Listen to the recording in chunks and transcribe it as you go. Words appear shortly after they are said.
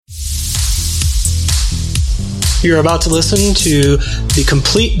You're about to listen to the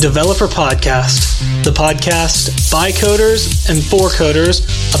Complete Developer Podcast, the podcast by coders and for coders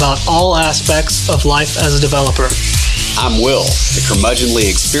about all aspects of life as a developer. I'm Will, the curmudgeonly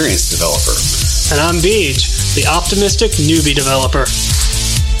experienced developer. And I'm Beej, the optimistic newbie developer.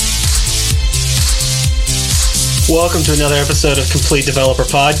 Welcome to another episode of Complete Developer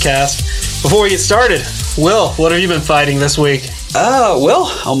Podcast. Before we get started, Will, what have you been fighting this week?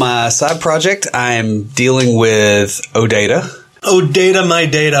 Well, on my side project, I'm dealing with OData. OData, my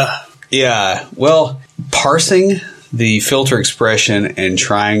data. Yeah, well, parsing the filter expression and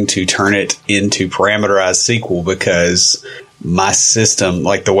trying to turn it into parameterized SQL because my system,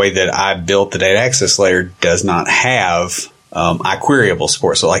 like the way that I built the data access layer, does not have iQueryable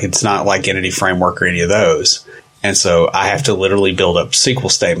support. So like it's not like Entity Framework or any of those. And so I have to literally build up SQL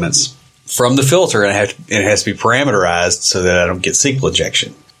statements from the filter, and it has to be parameterized so that I don't get SQL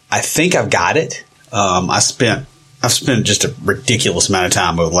injection. I think I've got it. I've spent just a ridiculous amount of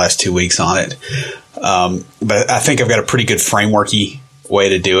time over the last 2 weeks on it. But I think I've got a pretty good frameworky way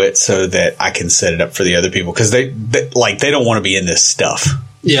to do it so that I can set it up for the other people because they don't want to be in this stuff.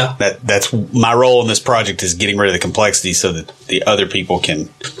 Yeah. That's my role in this project is getting rid of the complexity so that the other people can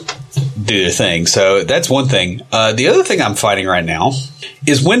do their thing. So that's one thing. The other thing I'm fighting right now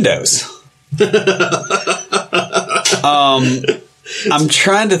is Windows. I'm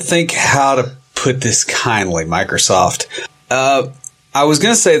trying to think how to put this kindly, Microsoft. I was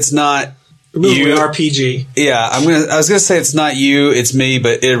going to say it's not you. RPG. Yeah, I was going to say it's not you, it's me,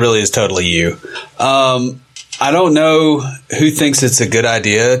 but it really is totally you. I don't know who thinks it's a good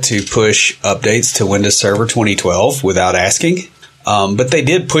idea to push updates to Windows Server 2012 without asking. But they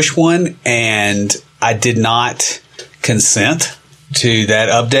did push one, and I did not consent to that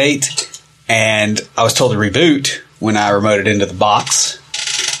update. And I was told to reboot when I remoted into the box.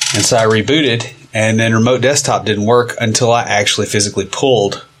 And so I rebooted, and then Remote Desktop didn't work until I actually physically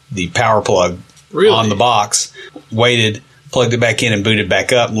pulled the power plug on the box, waited, plugged it back in, and booted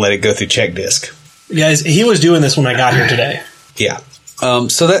back up and let it go through check disk. Guys, he was doing this when I got here today. Yeah.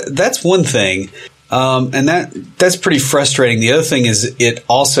 So that's one thing. And that's pretty frustrating. The other thing is it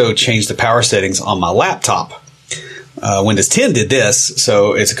also changed the power settings on my laptop. Windows 10 did this,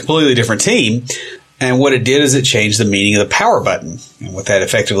 so it's a completely different team. And what it did is it changed the meaning of the power button. And what that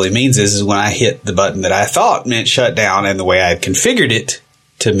effectively means is when I hit the button that I thought meant shut down and the way I had configured it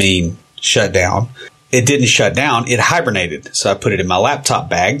to mean shut down, it didn't shut down, it hibernated. So I put it in my laptop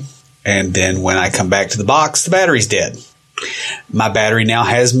bag, and then when I come back to the box, the battery's dead. My battery now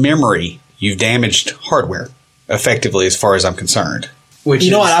has memory. You've damaged hardware, effectively, as far as I'm concerned. What,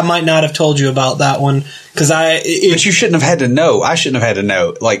 I might not have told you about that one because but you shouldn't have had to know. I shouldn't have had to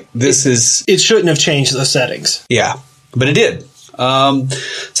know. Like it shouldn't have changed the settings. Yeah, but it did. So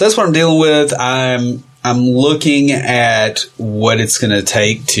that's what I'm dealing with. I'm looking at what it's going to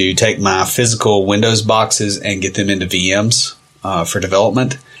take my physical Windows boxes and get them into VMs for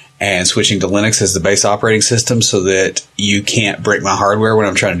development, and switching to Linux as the base operating system so that you can't break my hardware when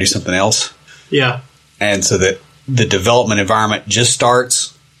I'm trying to do something else. Yeah, and so that the development environment just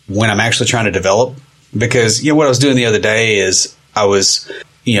starts when I'm actually trying to develop. Because, what I was doing the other day is I was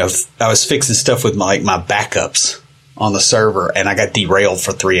fixing stuff with my backups on the server, and I got derailed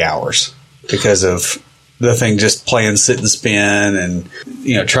for 3 hours because of the thing just playing sit and spin and,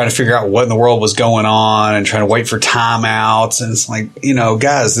 trying to figure out what in the world was going on and trying to wait for timeouts. And it's like,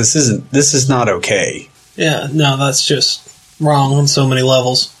 guys, this is not okay. Yeah, no, that's just wrong on so many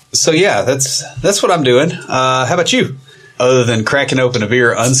levels. So yeah, that's what I'm doing. How about you? Other than cracking open a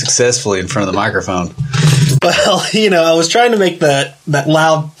beer unsuccessfully in front of the microphone. Well, I was trying to make that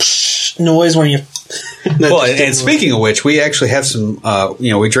loud noise when you. Well, and speaking of which, we actually have some.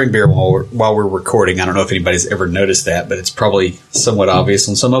 We drink beer while we're recording. I don't know if anybody's ever noticed that, but it's probably somewhat obvious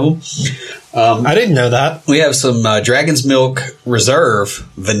on some of them. I didn't know that. We have some Dragon's Milk Reserve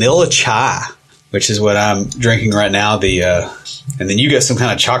Vanilla Chai, which is what I'm drinking right now. And then you got some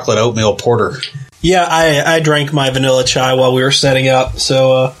kind of chocolate oatmeal porter. Yeah, I drank my vanilla chai while we were setting up.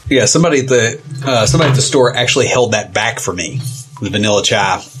 So yeah, somebody at the store actually held that back for me, the vanilla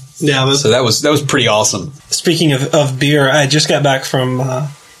chai. Yeah, so that was pretty awesome. Speaking of beer, I just got back from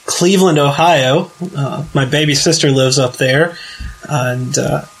Cleveland, Ohio. My baby sister lives up there, and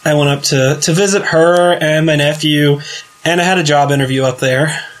I went up to visit her and my nephew, and I had a job interview up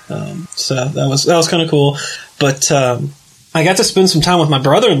there. So that was kind of cool. But I got to spend some time with my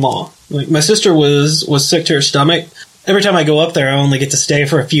brother-in-law. Like, my sister was sick to her stomach. Every time I go up there, I only get to stay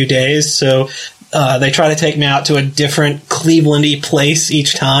for a few days. So they try to take me out to a different Cleveland-y place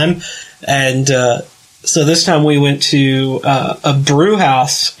each time. And so this time we went to a brew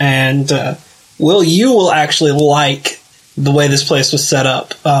house, and Will, you will actually like the way this place was set up.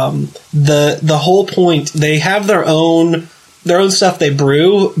 The whole point, they have their own stuff they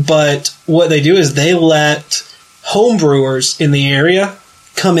brew, but what they do is they let home brewers in the area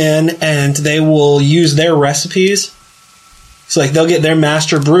come in and they will use their recipes. So like they'll get their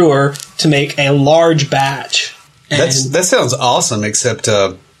master brewer to make a large batch. That sounds awesome, except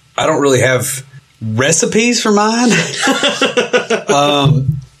I don't really have recipes for mine.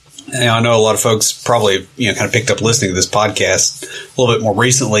 I know a lot of folks probably kind of picked up listening to this podcast a little bit more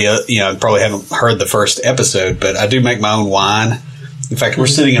recently. Probably haven't heard the first episode, but I do make my own wine. In fact, we're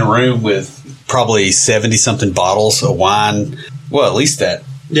sitting in a room with probably 70-something bottles of wine. Well, at least that.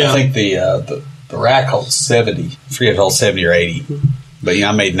 Yeah. I think the rack holds 70. I forget if it holds 70 or 80. But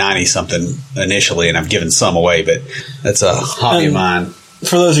I made 90-something initially, and I've given some away. But that's a hobby of mine.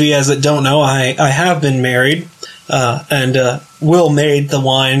 For those of you guys that don't know, I have been married, and Will made the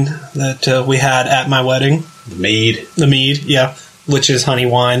wine that we had at my wedding. The mead. The mead, yeah, which is honey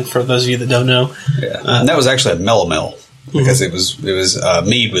wine. For those of you that don't know, yeah, and that was actually a melomel because it was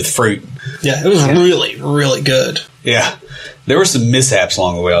mead with fruit. Yeah, it was really, really good. Yeah, there were some mishaps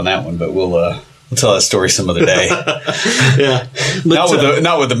along the way on that one, but we'll tell that story some other day. Yeah, not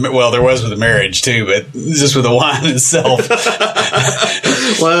with the well, there was with the marriage too, but just with the wine itself.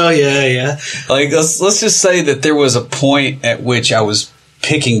 Well, yeah. Like let's just say that there was a point at which I was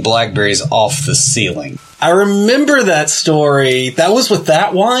picking blackberries off the ceiling. I remember that story. That was with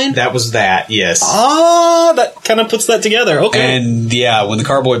that wine? That was that, yes. Ah, that kind of puts that together. Okay. And yeah, when the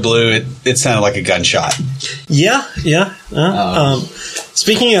carboy blew, it sounded like a gunshot. Yeah.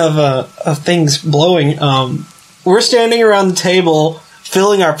 Speaking of things blowing, we're standing around the table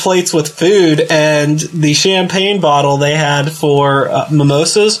filling our plates with food, and the champagne bottle they had for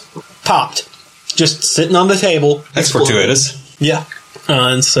mimosas popped. Just sitting on the table. That's fortuitous. Yeah.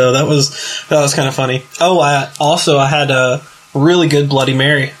 And so that was kind of funny. Oh, I had a really good Bloody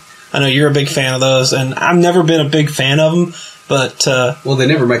Mary. I know you're a big fan of those, and I've never been a big fan of them, but well, they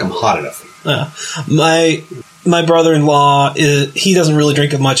never make them hot enough. My brother-in-law, he doesn't really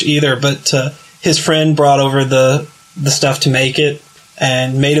drink it much either, but his friend brought over the stuff to make it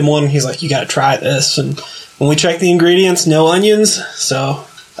and made him one. He's like, "You got to try this." And when we checked the ingredients, no onions, so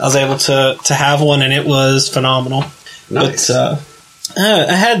I was able to have one, and it was phenomenal. Nice. But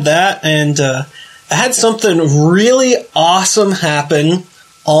I had that, and I had something really awesome happen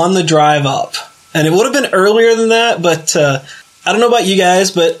on the drive up. And it would have been earlier than that, but I don't know about you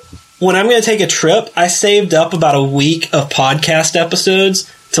guys, but when I'm going to take a trip, I saved up about a week of podcast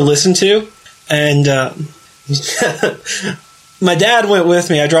episodes to listen to. And my dad went with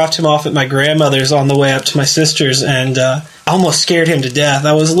me. I dropped him off at my grandmother's on the way up to my sister's, and I almost scared him to death.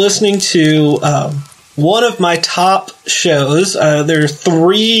 I was listening to one of my top shows. There are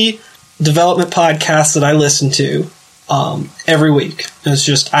 3 development podcasts that I listen to every week. And it's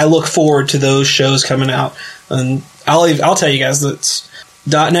just, I look forward to those shows coming out. And I'll tell you guys, that's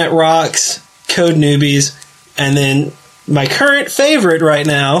 .NET Rocks, Code Newbies, and then my current favorite right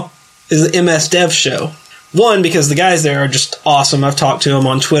now is the MS Dev Show. One, because the guys there are just awesome. I've talked to them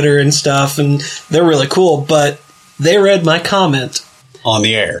on Twitter and stuff, and they're really cool. But they read my comment on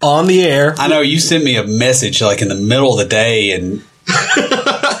the air. On the air. I know you sent me a message like in the middle of the day, and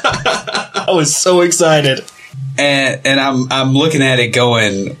I was so excited. And I'm looking at it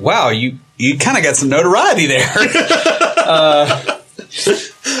going, wow, you kind of got some notoriety there.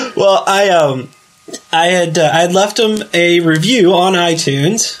 Well, I had left him a review on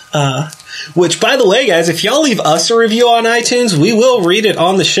iTunes, which, by the way, guys, if y'all leave us a review on iTunes, we will read it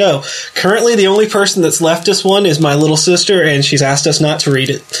on the show. Currently, the only person that's left us one is my little sister, and she's asked us not to read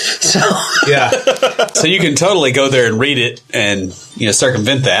it. So yeah, so you can totally go there and read it and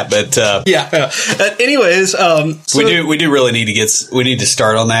circumvent that. But yeah. Anyways, we do really need to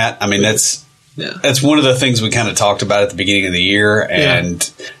start on that. I mean, that's one of the things we kind of talked about at the beginning of the year, and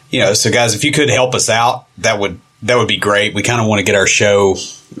so guys, if you could help us out, that would be great. We kind of want to get our show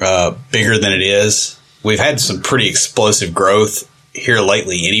bigger than it is. We've had some pretty explosive growth here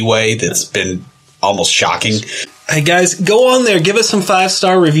lately anyway. That's been almost shocking. Hey guys, go on there, give us some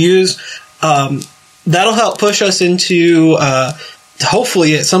 5-star reviews. That'll help push us into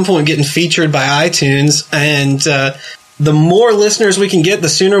hopefully at some point getting featured by iTunes, and the more listeners we can get, the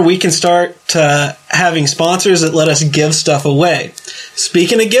sooner we can start having sponsors that let us give stuff away.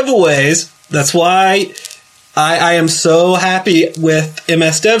 Speaking of giveaways, that's why I am so happy with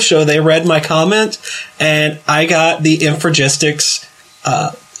MS Dev Show. They read my comment, and I got the Infragistics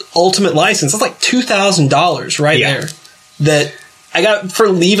Ultimate license. That's like $2,000 right there. That I got for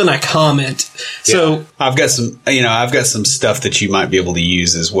leaving a comment. So I've got some stuff that you might be able to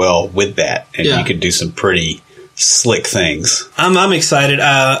use as well with that, and you could do some pretty slick things. I'm excited.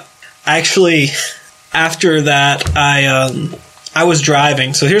 Actually, after that, I was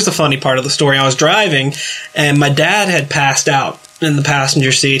driving. So here's the funny part of the story. I was driving, and my dad had passed out in the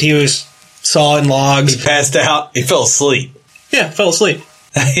passenger seat. He was sawing logs. He passed out. He fell asleep. Yeah, fell asleep.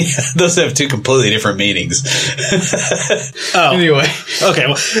 Those have two completely different meanings. Anyway. Okay,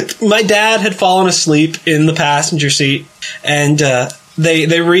 well, my dad had fallen asleep in the passenger seat, and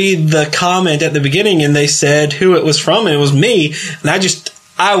they read the comment at the beginning, and they said who it was from, and it was me. And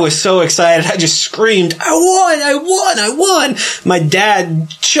I was so excited. I just screamed, I won! My dad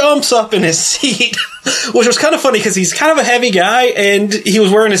jumps up in his seat, which was kind of funny because he's kind of a heavy guy, and he was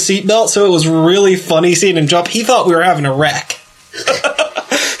wearing a seatbelt, so it was really funny seeing him jump. He thought we were having a wreck.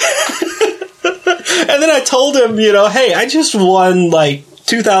 And then I told him, hey, I just won like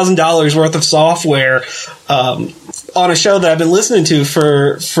 $2,000 worth of software on a show that I've been listening to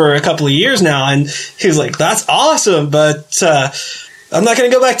for a couple of years now. And he was like, that's awesome, but I'm not going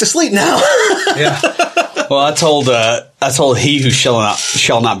to go back to sleep now. Yeah. Well, I told he who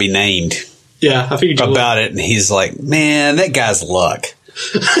shall not be named. Yeah, I figured about it, and he's like, man, that guy's luck.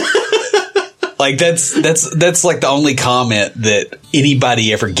 Like that's like the only comment that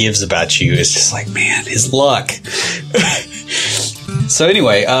anybody ever gives about you. It's just like, man, his luck. So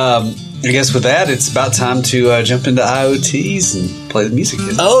anyway, I guess with that, it's about time to jump into IoTs and play the music.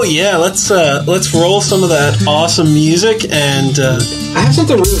 Oh yeah, let's roll some of that awesome music. And I have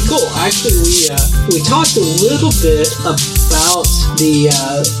something really cool. Actually, we talked a little bit about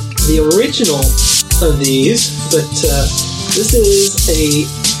the original of these, but this is a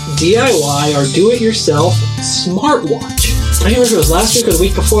DIY or do-it-yourself smartwatch. I can't remember if it was last week or the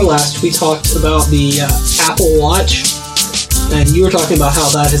week before last. We talked about the Apple Watch, and you were talking about how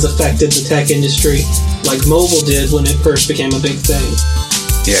that has affected the tech industry, like mobile did when it first became a big thing.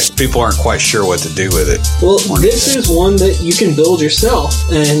 Yeah, people aren't quite sure what to do with it. Well, this is one that you can build yourself,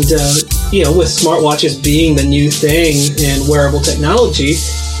 and with smartwatches being the new thing in wearable technology,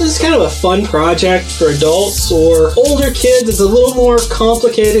 this is kind of a fun project for adults or older kids. It's a little more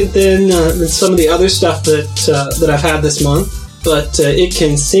complicated than some of the other stuff that I've had this month, but it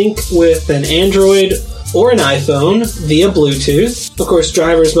can sync with an Android or an iPhone via Bluetooth. Of course,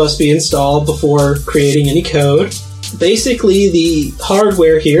 drivers must be installed before creating any code. Basically, the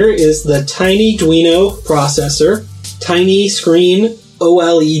hardware here is the TinyDuino processor, Tiny Screen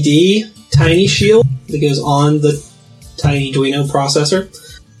OLED Tiny Shield that goes on the TinyDuino processor,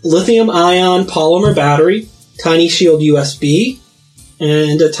 lithium-ion polymer battery, Tiny Shield USB,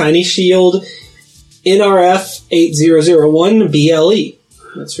 and a Tiny Shield NRF 8001 BLE.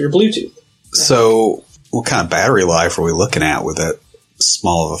 That's for your Bluetooth. So, what kind of battery life are we looking at with that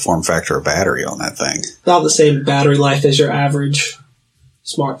small of a form factor of battery on that thing? About the same battery life as your average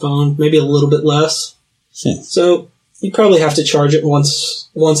smartphone, maybe a little bit less. So, you probably have to charge it once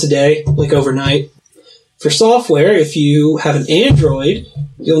a day, like overnight. For software, if you have an Android,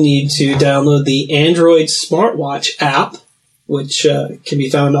 you'll need to download the Android Smartwatch app, which can be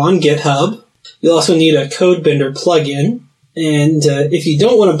found on GitHub. You'll also need a CodeBender plugin. And if you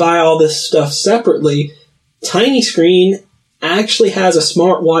don't want to buy all this stuff separately, TinyScreen actually has a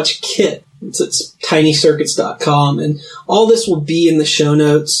smartwatch kit. It's tinycircuits.com. And all this will be in the show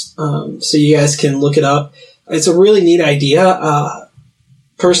notes, so you guys can look it up. It's a really neat idea.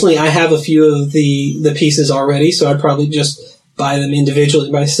 Personally, I have a few of the pieces already, so I'd probably just buy them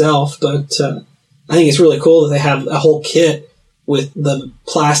individually myself. But I think it's really cool that they have a whole kit with the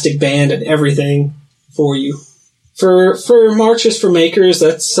plastic band and everything for you. For Marches for Makers,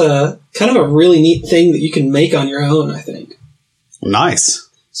 that's kind of a really neat thing that you can make on your own, I think. Nice.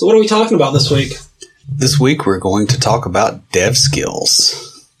 So what are we talking about this week? This week we're going to talk about dev skills.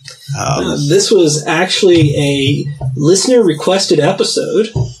 This was actually a listener-requested episode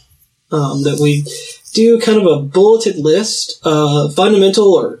that we do kind of a bulleted list of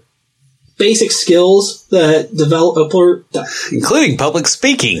fundamental or basic skills that developer... Including public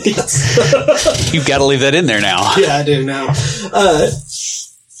speaking. Yes. You've got to leave that in there now. Yeah, I do now.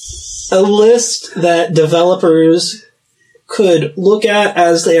 A list that developers could look at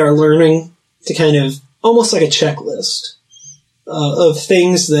as they are learning to kind of almost like a checklist of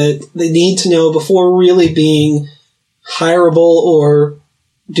things that they need to know before really being hireable or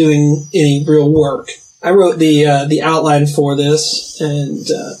doing any real work. I wrote the outline for this and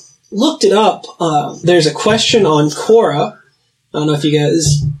looked it up. There's a question on Quora. I don't know if you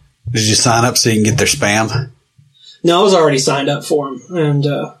guys... Did you sign up so you can get their spam? No, I was already signed up for them. And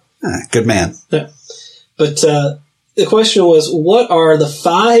good man. Yeah. But The question was, what are the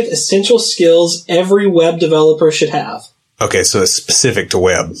 5 essential skills every web developer should have? Okay, so it's specific to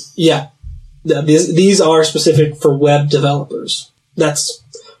web. Yeah. These are specific for web developers. That's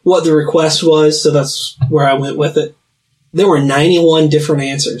what the request was, so that's where I went with it. There were 91 different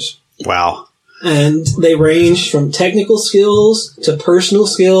answers. Wow. And they ranged from technical skills to personal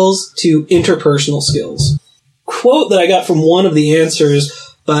skills to interpersonal skills. Quote that I got from one of the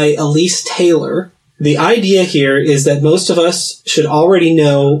answers by Elise Taylor. The idea here is that most of us should already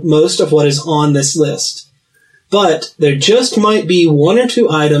know most of what is on this list. But there just might be 1 or 2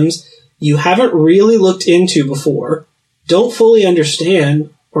 items you haven't really looked into before, don't fully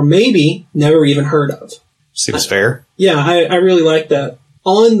understand, or maybe never even heard of. Seems fair. Yeah, I really like that.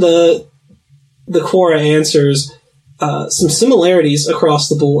 On the Quora answers, some similarities across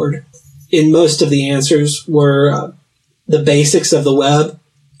the board in most of the answers were the basics of the web,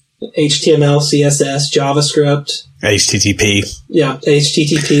 HTML, CSS, JavaScript. HTTP. Yeah,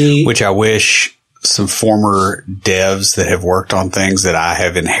 HTTP. Which I wish some former devs that have worked on things that I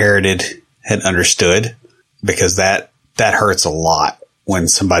have inherited had understood, because that hurts a lot when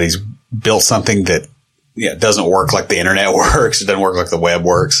somebody's built something that doesn't work like the internet works. It doesn't work like the web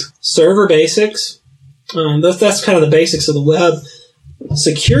works. Server basics. That's kind of the basics of the web.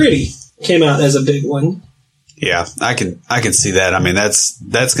 Security came out as a big one. Yeah, I can see that. I mean, that's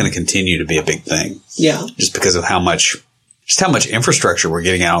going to continue to be a big thing. Yeah. Just because of how much infrastructure we're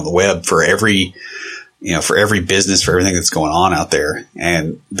getting out on the web for every business, for everything that's going on out there.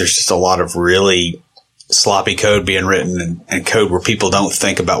 And there's just a lot of really sloppy code being written and code where people don't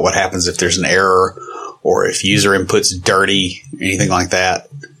think about what happens if there's an error or if user input's dirty, anything like that.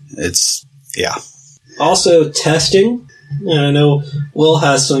 Also, testing. I know Will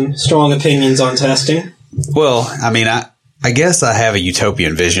has some strong opinions on testing. Well, I mean, I guess I have a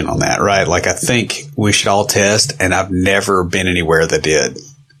utopian vision on that, right? Like, I think we should all test, and I've never been anywhere that did.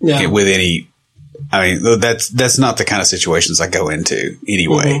 Yeah. With any, I mean, that's not the kind of situations I go into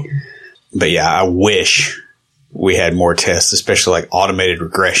anyway. Mm-hmm. But yeah, I wish we had more tests, especially like automated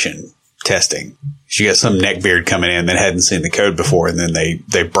regression testing. You got some neckbeard coming in that hadn't seen the code before, and then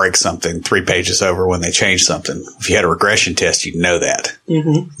they break something 3 pages over when they change something. If you had a regression test, you'd know that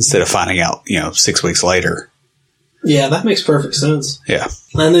instead of finding out, 6 weeks later. Yeah, that makes perfect sense. Yeah.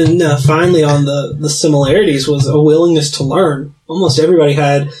 And then finally on the similarities was a willingness to learn. Almost everybody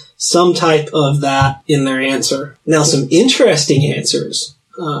had some type of that in their answer. Now, some interesting answers.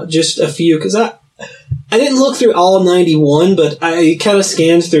 Just a few, because I didn't look through all 91, but I kind of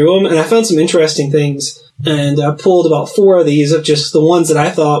scanned through them, and I found some interesting things. And I pulled about 4 of these of just the ones that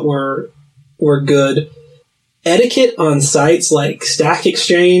I thought were good. Etiquette on sites like Stack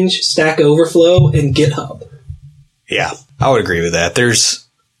Exchange, Stack Overflow, and GitHub. Yeah, I would agree with that. There's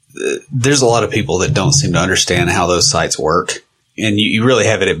a lot of people that don't seem to understand how those sites work, and you really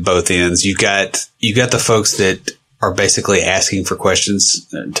have it at both ends. You got the folks that are basically asking for questions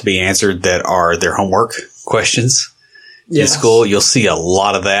to be answered that are their homework questions in school. You'll see a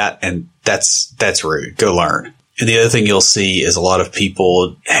lot of that, and that's rude. Go learn. And the other thing you'll see is a lot of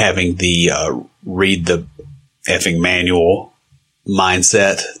people having the read the effing manual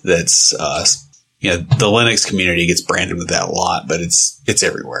mindset. That's the Linux community gets branded with that a lot, but it's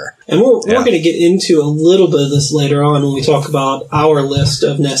everywhere. And we're going to get into a little bit of this later on when we talk about our list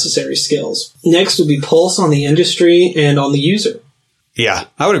of necessary skills. Next would be pulse on the industry and on the user. Yeah,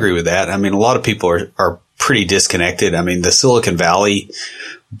 I would agree with that. I mean, a lot of people are pretty disconnected. I mean, the Silicon Valley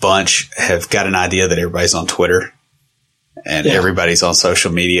bunch have got an idea that everybody's on Twitter and everybody's on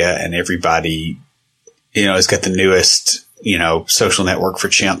social media, and everybody, has got the newest, social network for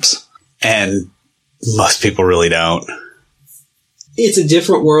chimps. And most people really don't. It's a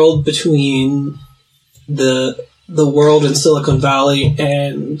different world between the world in Silicon Valley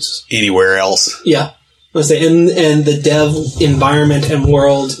and anywhere else. Yeah. Let's say and the dev environment and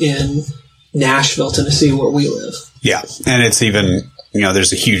world in Nashville, Tennessee, where we live. Yeah. And it's even,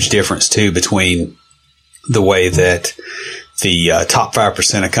 there's a huge difference too between the way that the top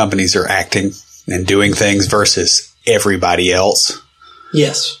 5% of companies are acting and doing things versus everybody else.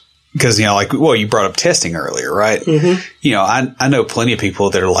 Yes. Because, you brought up testing earlier, right? Mm-hmm. I know plenty of people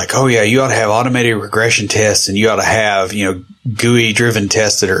that are like, oh, yeah, you ought to have automated regression tests, and you ought to have, GUI-driven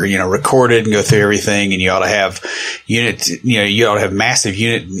tests that are, recorded and go through everything, and you ought to have you ought to have massive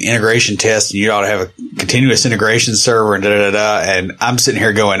unit integration tests, and you ought to have a continuous integration server, and da-da-da-da. And I'm sitting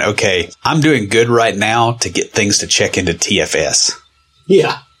here going, okay, I'm doing good right now to get things to check into TFS.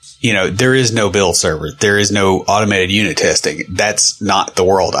 Yeah. There is no build server. There is no automated unit testing. That's not the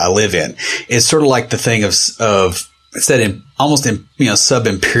world I live in. It's sort of like the thing of it's that almost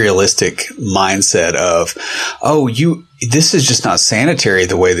sub-imperialistic mindset of, this is just not sanitary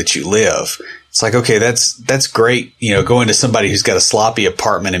the way that you live. It's like, okay, that's great, going to somebody who's got a sloppy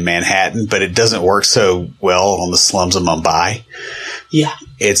apartment in Manhattan, but it doesn't work so well on the slums of Mumbai. Yeah.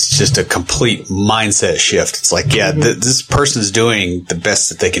 It's just a complete mindset shift. It's like, this person's doing the best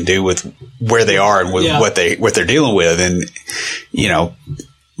that they can do with where they are and with what they're dealing with. And,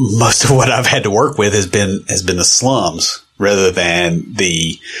 most of what I've had to work with has been the slums rather than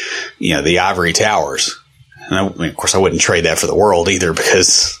the ivory towers. And of course, I wouldn't trade that for the world either,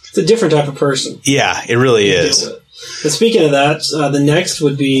 because it's a different type of person. Yeah, it really is. But speaking of that, the next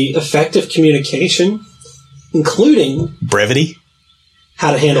would be effective communication, including brevity.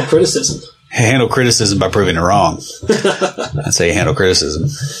 How to handle criticism. Handle criticism by proving it wrong. I'd say handle criticism.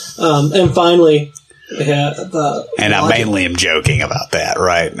 And finally, and I mainly am joking about that,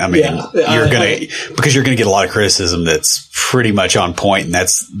 right? I mean, because you're gonna get a lot of criticism that's pretty much on point, and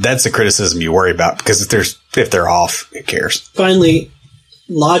that's the criticism you worry about, because if they're off, who cares? Finally,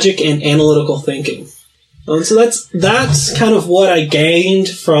 logic and analytical thinking. So that's kind of what I gained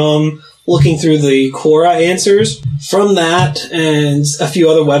from looking through the Quora answers. From that and a few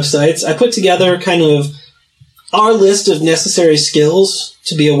other websites, I put together kind of our list of necessary skills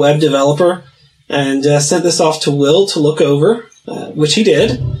to be a web developer, and sent this off to Will to look over, which he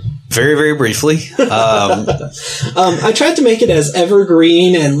did. Very, very briefly. I tried to make it as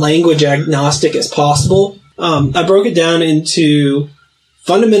evergreen and language agnostic as possible. I broke it down into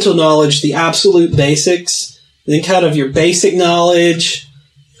fundamental knowledge, the absolute basics, then kind of your basic knowledge,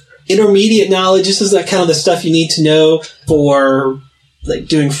 intermediate knowledge. This is kind of the stuff you need to know for like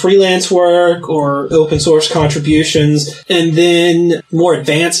doing freelance work or open source contributions, and then more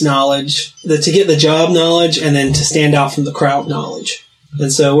advanced knowledge to get the job knowledge and then to stand out from the crowd knowledge.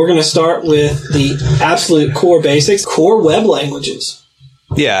 And so we're going to start with the absolute core basics, core web languages.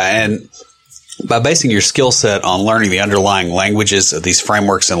 Yeah, and by basing your skill set on learning the underlying languages of these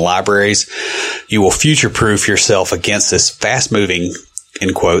frameworks and libraries, you will future-proof yourself against this fast-moving,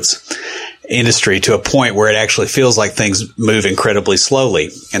 in quotes, industry to a point where it actually feels like things move incredibly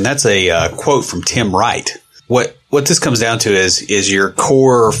slowly. And that's a quote from Tim Wright. What this comes down to is your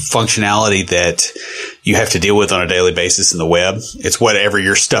core functionality that you have to deal with on a daily basis in the web. It's whatever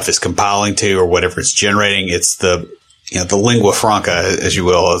your stuff is compiling to or whatever it's generating. It's the lingua franca, as you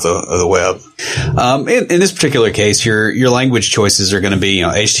will, of the web. In this particular case, your language choices are going to be,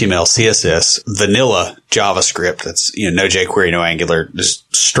 HTML, CSS, vanilla JavaScript. That's, no jQuery, no Angular,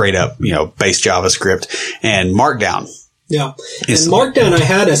 just straight up, base JavaScript, and Markdown. Yeah. And Markdown I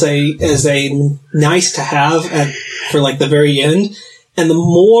had as a nice to have for like the very end. And the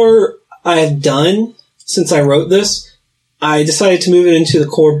more I've done since I wrote this, I decided to move it into the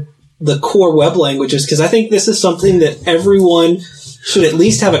core web languages, because I think this is something that everyone should at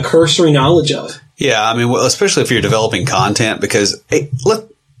least have a cursory knowledge of. Yeah, I mean, especially if you're developing content, because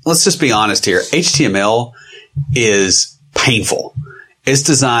let's just be honest here. HTML is painful. It's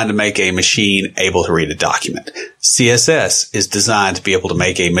designed to make a machine able to read a document. CSS is designed to be able to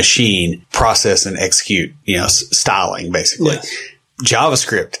make a machine process and execute, styling, basically. Yes.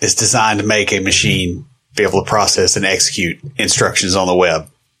 JavaScript is designed to make a machine be able to process and execute instructions on the web.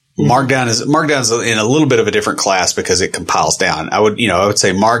 Markdown's in a little bit of a different class because it compiles down. I would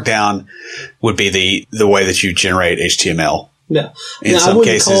say Markdown would be the way that you generate HTML. Yeah. I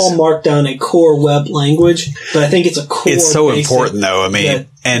wouldn't call Markdown a core web language, but I think it's a core. It's so important, though. I mean,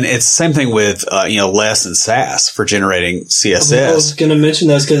 and it's the same thing with Less and Sass for generating CSS. I was going to mention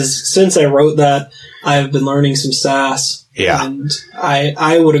those because since I wrote that, I've been learning some Sass. Yeah. And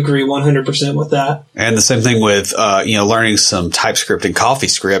I would agree 100% with that. And the same thing with, learning some TypeScript and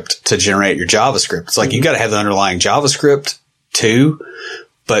CoffeeScript to generate your JavaScript. It's like you got to have the underlying JavaScript too,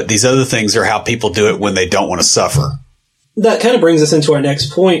 but these other things are how people do it when they don't want to suffer. That kind of brings us into our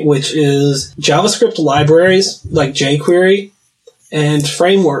next point, which is JavaScript libraries like jQuery and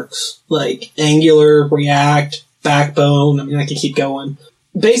frameworks like Angular, React, Backbone. I mean, I can keep going.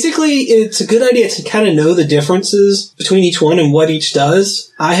 Basically, it's a good idea to kind of know the differences between each one and what each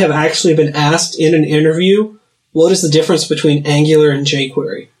does. I have actually been asked in an interview, what is the difference between Angular and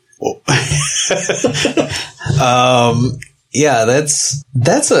jQuery? Well, yeah,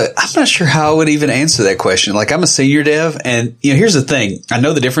 I'm not sure how I would even answer that question. Like, I'm a senior dev, and here's the thing. I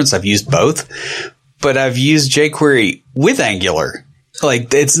know the difference. I've used both, but I've used jQuery with Angular.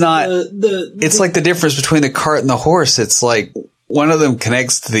 Like, it's not, it's like the difference between the cart and the horse. It's like one of them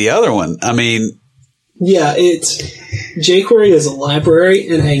connects to the other one. I mean, yeah, jQuery is a library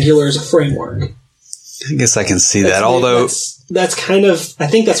and Angular is a framework. I guess I can see that. Although that's kind of, I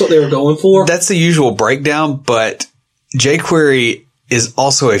think that's what they were going for. That's the usual breakdown, but jQuery is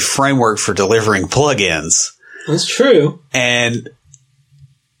also a framework for delivering plugins. That's true. And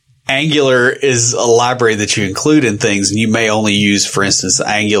Angular is a library that you include in things, and you may only use, for instance,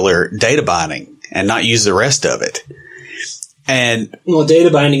 Angular data binding and not use the rest of it. And well, data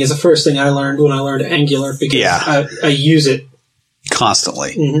binding is the first thing I learned when I learned Angular because I use it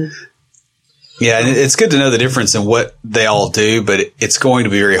constantly. Mm-hmm. Yeah, and it's good to know the difference in what they all do, but it's going to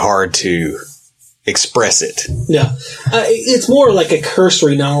be very hard to express it. Yeah. It's more like a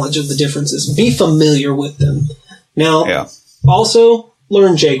cursory knowledge of the differences. Be familiar with them. Now, also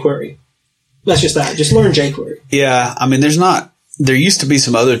learn jQuery. That's just that. Just learn jQuery. Yeah. I mean, there used to be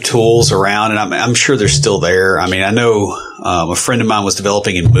some other tools around, and I'm sure they're still there. I mean, I know a friend of mine was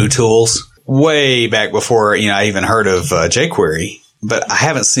developing in MooTools way back before, I even heard of jQuery, but I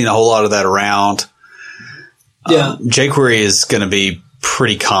haven't seen a whole lot of that around. Yeah. jQuery is going to be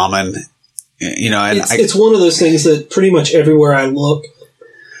pretty common, and it's one of those things that pretty much everywhere I look,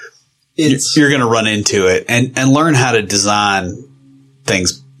 you're going to run into it and learn how to design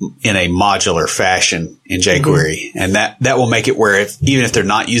things in a modular fashion in jQuery. Mm-hmm. And that will make it where even if they're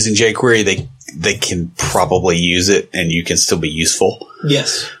not using jQuery, they can probably use it and you can still be useful.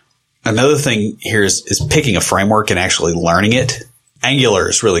 Yes. Another thing here is picking a framework and actually learning it. Angular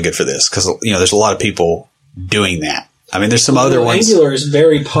is really good for this because, there's a lot of people doing that. I mean, there's some other ones. Angular is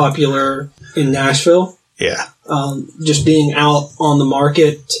very popular in Nashville. Yeah. Just being out on the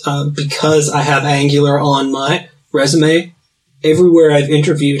market, because I have Angular on my resume, everywhere I've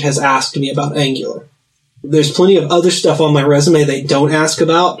interviewed has asked me about Angular. There's plenty of other stuff on my resume they don't ask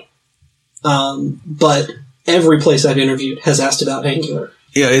about, but every place I've interviewed has asked about Angular.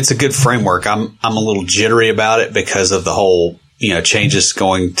 Yeah, it's a good framework. I'm a little jittery about it because of the whole, changes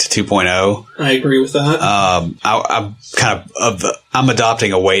going to 2.0. I agree with that. I'm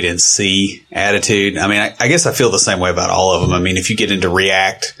adopting a wait and see attitude. I mean, I guess I feel the same way about all of them. I mean, if you get into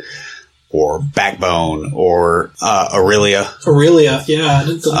React or Backbone or Aurelia. Aurelia, yeah.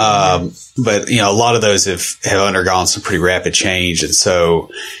 But, a lot of those have undergone some pretty rapid change. And so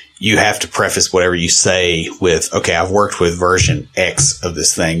you have to preface whatever you say with, okay, I've worked with version X of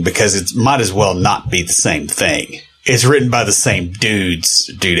this thing because it might as well not be the same thing. It's written by the same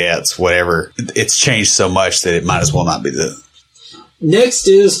dudettes, whatever. It's changed so much that it might as well not be the... Next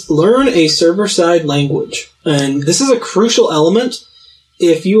is learn a server-side language. And this is a crucial element.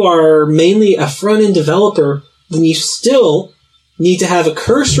 If you are mainly a front-end developer, then you still need to have a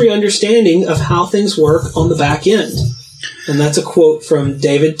cursory understanding of how things work on the back end. And that's a quote from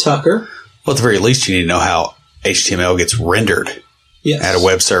David Tucker. Well, at the very least, you need to know how HTML gets rendered at a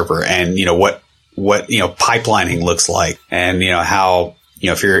web server and, what pipelining looks like and, how,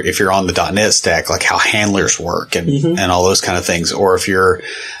 if you're on the .NET stack, like how handlers work and all those kind of things. Or if you're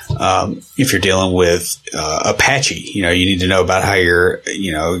dealing with Apache, you need to know about how your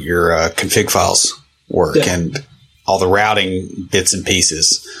config files work and all the routing bits and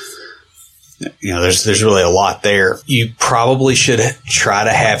pieces. There's really a lot there. You probably should try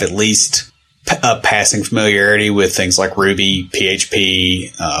to have at least a passing familiarity with things like Ruby,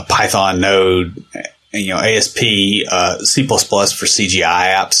 PHP, Python, Node, ASP, C++ for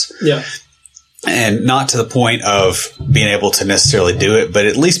CGI apps. Yeah. And not to the point of being able to necessarily do it, but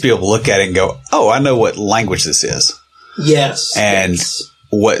at least be able to look at it and go, oh, I know what language this is. Yes. And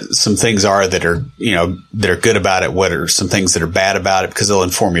what some things are that are, that are good about it, what are some things that are bad about it, because they'll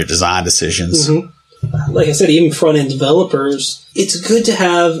inform your design decisions. Mm-hmm. Like I said, even front-end developers, it's good to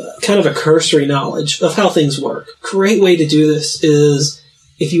have kind of a cursory knowledge of how things work. Great way to do this is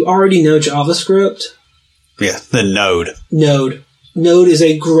if you already know JavaScript. Yeah, then Node. Node is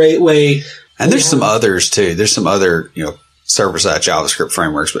a great way. And there's some others too. There's some other, server-side JavaScript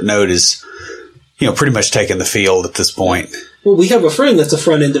frameworks, but Node is, pretty much taking the field at this point. Well, we have a friend that's a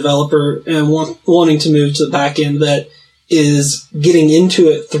front-end developer and wanting to move to the back end that is getting into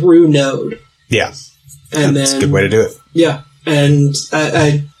it through Node. Yeah. And that's a good way to do it. Yeah. And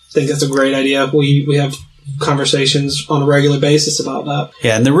I think that's a great idea. We have conversations on a regular basis about that.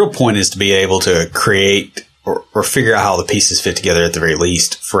 Yeah. And the real point is to be able to create or figure out how the pieces fit together at the very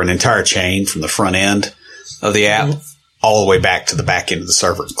least for an entire chain from the front end of the app all the way back to the back end of the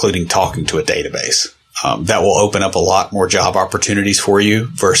server, including talking to a database. That will open up a lot more job opportunities for you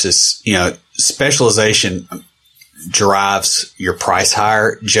versus, specialization drives your price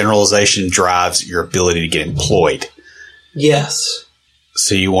higher. Generalization drives your ability to get employed. Yes.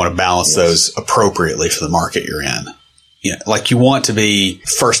 So you want to balance those appropriately for the market you're in. Like you want to be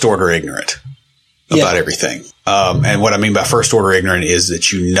first order ignorant about everything. And what I mean by first order ignorant is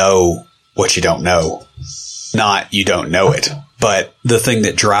that you know what you don't know, not you don't know it, But the thing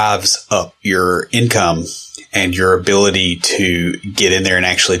that drives up your income and your ability to get in there and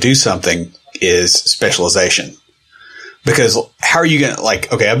actually do something is specialization. Because how are you going to,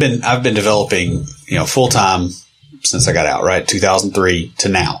 like, okay, I've been developing, full time since I got out, right? 2003 to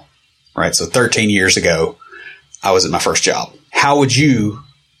now, right? So 13 years ago, I was at my first job. How would you,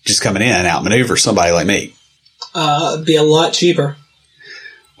 just coming in, outmaneuver somebody like me? Be a lot cheaper.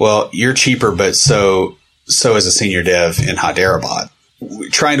 Well, you're cheaper, but so is a senior dev in Hyderabad.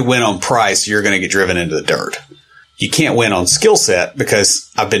 Trying to win on price, you're going to get driven into the dirt. You can't win on skill set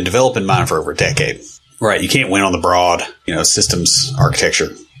because I've been developing mine for over a decade. Right. You can't win on the broad, systems architecture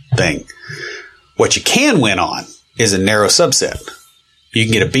thing. What you can win on is a narrow subset. You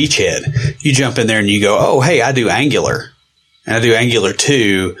can get a beachhead. You jump in there and you go, oh, hey, I do Angular. And I do Angular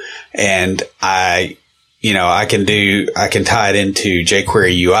 2, and I can tie it into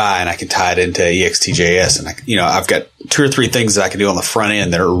jQuery UI, and I can tie it into EXTJS. And I've got 2 or 3 things that I can do on the front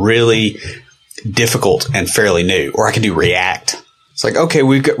end that are really difficult and fairly new. Or I can do React. It's like, okay,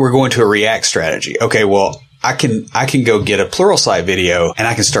 we're going to a React strategy. Okay, well, I can go get a Pluralsight video and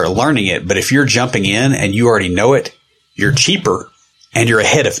I can start learning it. But if you're jumping in and you already know it, you're cheaper and you're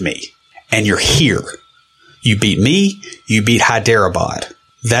ahead of me and you're here. You beat me. You beat Hyderabad.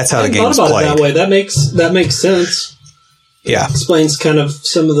 That's how the game's played. That way. That makes sense. Yeah, explains kind of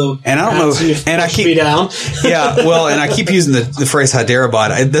some of the. And I don't know. And I keep down. Yeah, well, and I keep using the phrase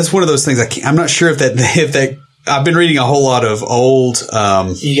Hyderabad. That's one of those things. I'm not sure if that. I've been reading a whole lot of old.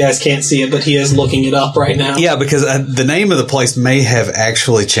 You guys can't see it, but he is looking it up right now. Yeah, because the name of the place may have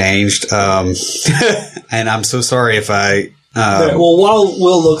actually changed, and I'm so sorry if I. Right, well, while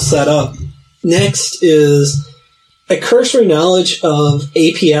Will looks that up, next is a cursory knowledge of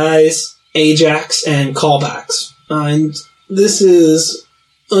APIs, AJAX, and callbacks. And this is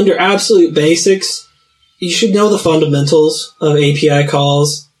under absolute basics. You should know the fundamentals of API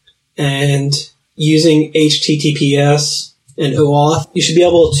calls and using HTTPS and OAuth. You should be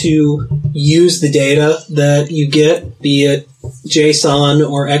able to use the data that you get, be it JSON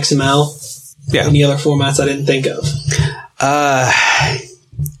or XML. Yeah. Any other formats I didn't think of.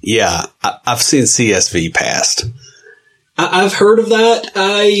 Yeah, I've seen CSV passed. I've heard of that.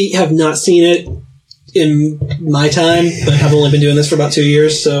 I have not seen it in my time, but I've only been doing this for about 2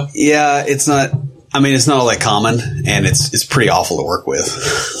 years, so. Yeah, it's not all that common, and it's pretty awful to work with.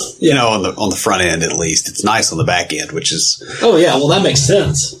 Yeah. On the front end at least. It's nice on the back end, which is. Oh yeah, well that makes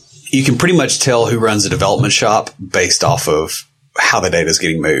sense. You can pretty much tell who runs a development shop based off of how the data is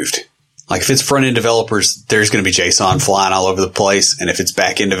getting moved. Like if it's front end developers, there's going to be JSON flying all over the place, and if it's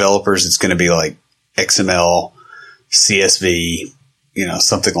back end developers, it's going to be like XML, CSV,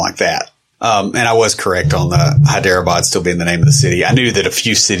 something like that. And I was correct on the Hyderabad still being the name of the city. I knew that a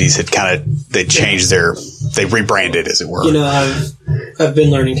few cities had they changed they rebranded, as it were. I've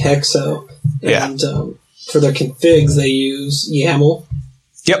been learning Hexo, and for their configs they use YAML.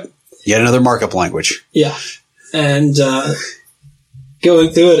 Yep, yet another markup language. Yeah, and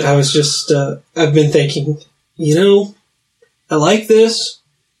going through it, I was just I've been thinking, I like this,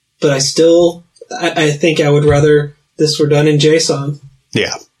 but I think I would rather this were done in JSON.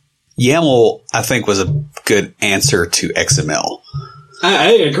 Yeah. YAML, I think, was a good answer to XML.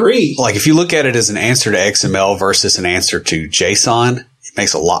 I agree. Like, if you look at it as an answer to XML versus an answer to JSON, it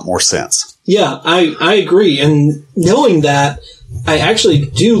makes a lot more sense. Yeah, I agree. And knowing that, I actually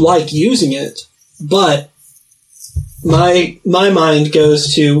do like using it, but my mind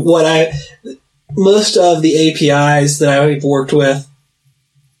goes to most of the APIs that I've worked with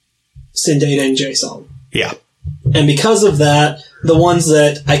send data in JSON. Yeah. And because of that, the ones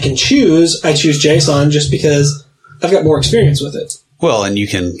that I choose JSON just because I've got more experience with it. Well, and you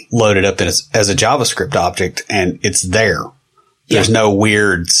can load it up as a JavaScript object, and it's there. There's no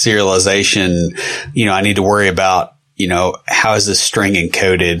weird serialization. I need to worry about, how is this string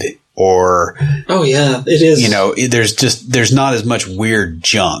encoded, or. Oh yeah, it is. There's not as much weird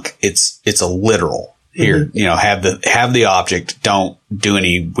junk. It's a literal. Here, Mm-hmm. have the object. Don't do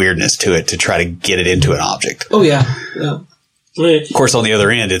any weirdness to it to try to get it into an object. Oh yeah, yeah. Of course, on the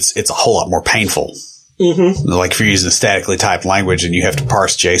other end, it's a whole lot more painful. Mm-hmm. Like if you're using a statically typed language and you have to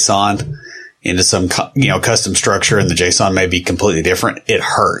parse JSON into some custom structure, and the JSON may be completely different, it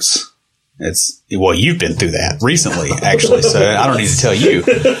hurts. You've been through that recently, actually, so I don't need to tell you.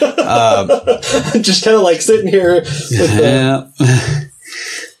 Just kind of like sitting here with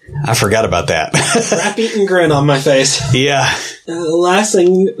I forgot about that. crap-eating grin on my face. Yeah. The last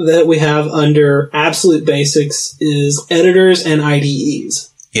thing that we have under absolute basics is editors and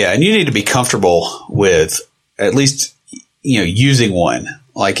IDEs. Yeah, and you need to be comfortable with at least, using one.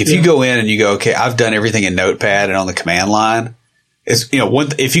 Like if you go in and you go, okay, I've done everything in Notepad and on the command line, is,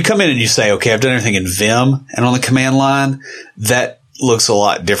 if you come in and you say, okay, I've done everything in Vim and on the command line, that looks a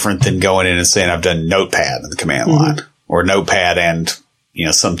lot different than going in and saying I've done Notepad in the command line or Notepad and,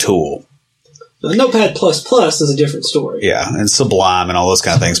 some tool. Notepad++ is a different story. Yeah, and Sublime and all those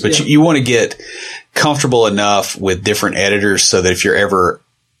kind of things. But you want to get comfortable enough with different editors so that if you're ever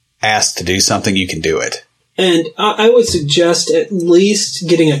asked to do something, you can do it. And I would suggest at least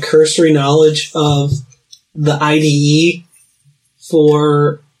getting a cursory knowledge of the IDE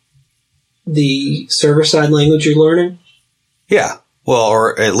for the server-side language you're learning. Yeah. Well,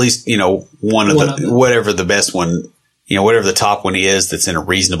 or at least, one of them. Whatever the best one, whatever the top one is that's in a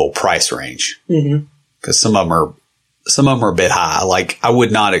reasonable price range. Because some of them are a bit high. Like, I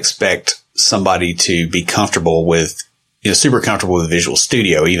would not expect somebody to be comfortable with, super comfortable with Visual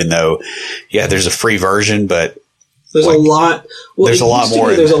Studio, even though, there's a free version, but there's a lot. Well, there's a lot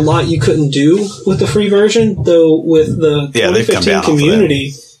more. There's a lot you couldn't do with the free version, though. With the 2015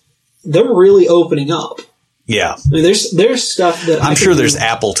 community, they're really opening up. Yeah, I mean, there's stuff that I'm sure there's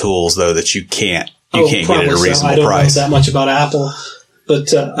Apple tools though that you can't get at a reasonable I don't price. know that much about Apple,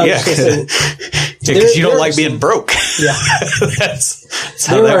 but I was going to say because you don't like being broke. Yeah, that's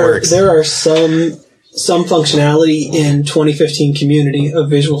how that works. There are some functionality in 2015 community of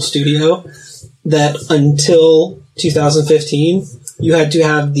Visual Studio that until 2015 you had to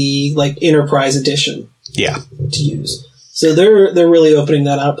have the enterprise edition. Yeah, to use. So they're really opening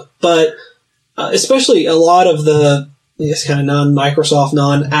that up, but especially a lot of the kind of non-Microsoft,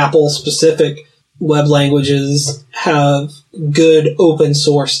 non-Apple specific web languages have good open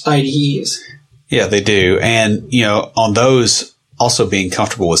source IDEs. Yeah, they do, and on those also being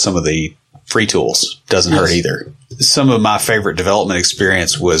comfortable with some of the free tools doesn't hurt either. Some of my favorite development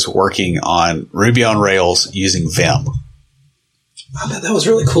experience was working on Ruby on Rails using Vim. Oh, that was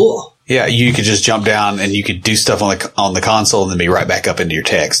really cool. Yeah, you could just jump down and you could do stuff on the console and then be right back up into your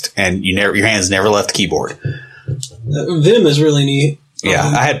text, and your hands never left the keyboard. Vim is really neat. Yeah,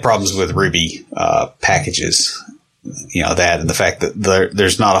 I had problems with Ruby packages. That and the fact that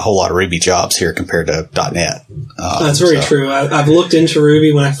there's not a whole lot of Ruby jobs here compared to .NET. That's very true. I've looked into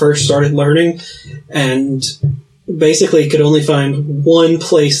Ruby when I first started learning, and basically could only find one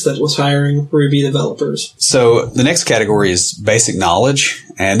place that was hiring Ruby developers. So the next category is basic knowledge,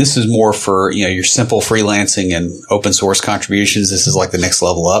 and this is more for your simple freelancing and open source contributions. This is like the next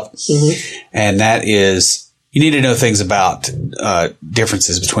level up, and that is you need to know things about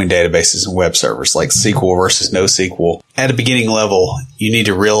differences between databases and web servers, like SQL versus NoSQL. At a beginning level, you need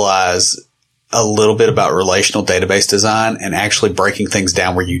to realize a little bit about relational database design and actually breaking things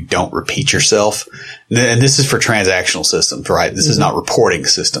down where you don't repeat yourself. And this is for transactional systems, right? This is not reporting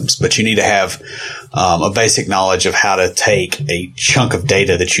systems, but you need to have a basic knowledge of how to take a chunk of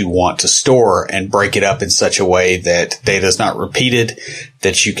data that you want to store and break it up in such a way that data is not repeated,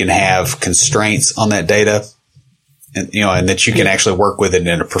 that you can have constraints on that data, and that you can actually work with it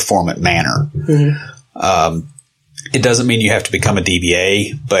in a performant manner. It doesn't mean you have to become a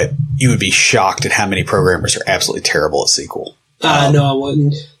DBA, but you would be shocked at how many programmers are absolutely terrible at SQL. No, I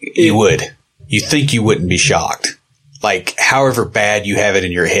wouldn't. You would. You think you wouldn't be shocked. Like, however bad you have it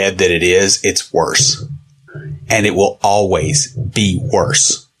in your head that it is, it's worse. And it will always be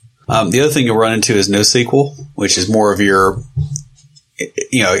worse. The other thing you'll run into is NoSQL, which is more of your,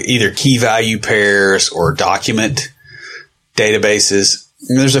 either key value pairs or document databases.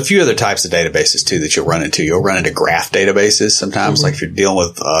 And there's a few other types of databases too that you'll run into. You'll run into graph databases sometimes, like if you're dealing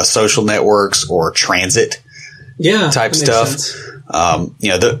with social networks or transit type stuff.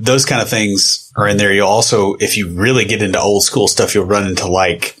 Those kind of things are in there. You'll also, if you really get into old school stuff, you'll run into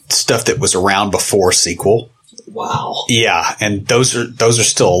like stuff that was around before SQL. Wow. Yeah, and those are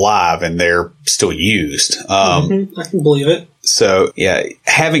still alive and they're still used. I can believe it. So,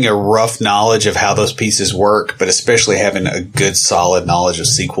 having a rough knowledge of how those pieces work, but especially having a good, solid knowledge of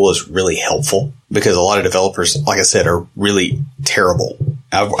SQL is really helpful because a lot of developers, like I said, are really terrible.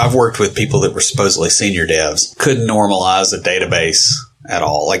 I've worked with people that were supposedly senior devs, couldn't normalize a database at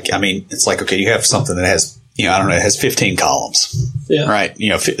all. It's like, okay, you have something that has, it has 15 columns. Yeah. Right?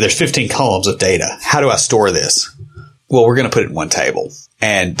 There's 15 columns of data. How do I store this? Well, we're going to put it in one table.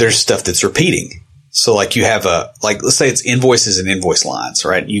 And there's stuff that's repeating. So like you have let's say it's invoices and invoice lines,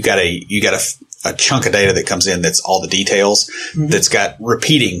 right? You got a chunk of data that comes in that's all the details that's got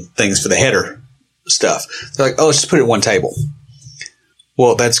repeating things for the header stuff. They're like, oh, let's just put it in one table.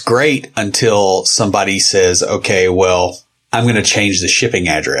 Well, that's great until somebody says, okay, well, I'm going to change the shipping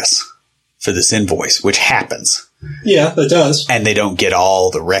address for this invoice, which happens. Yeah, it does. And they don't get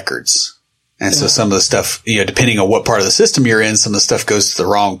all the records. And so some of the stuff, depending on what part of the system you're in, some of the stuff goes to the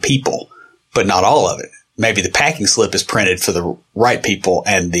wrong people. But not all of it. maybe the packing slip is printed for the right people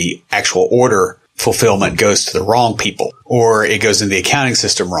and the actual order fulfillment goes to the wrong people, or it goes in the accounting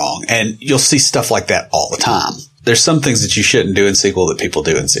system wrong. And you'll see stuff like that all the time. There's some things that you shouldn't do in SQL that people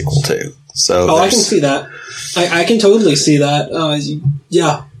do in SQL too. So I can see that. I can totally see that.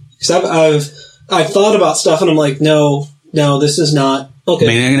 Yeah, because I've thought about stuff and I'm like, no, this is not okay.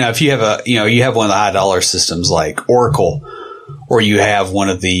 I mean, if you have you have one of the high dollar systems like Oracle, or you have one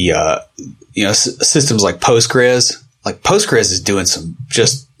of the systems like Postgres. Like Postgres is doing some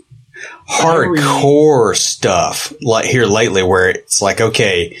just hardcore stuff like here lately, where it's like,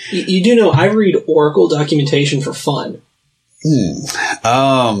 okay, you do know I read Oracle documentation for fun.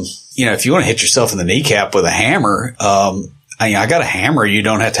 If you want to hit yourself in the kneecap with a hammer, I got a hammer. You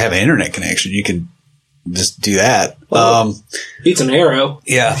don't have to have an internet connection. You can just do that. Beats an arrow.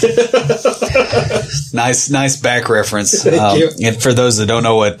 Yeah. Nice back reference. Thank you. And for those that don't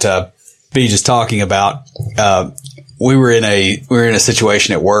know what Beej is talking about, we were in a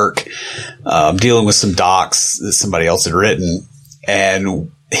situation at work, dealing with some docs that somebody else had written,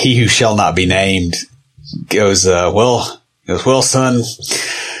 and he who shall not be named goes, well, son,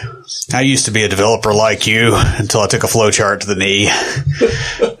 I used to be a developer like you until I took a flowchart to the knee.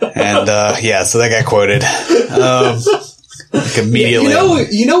 And, so that got quoted. Like immediately.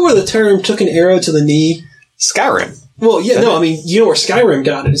 You know where the term took an arrow to the knee? Skyrim. Well, yeah, no, I mean, you know where Skyrim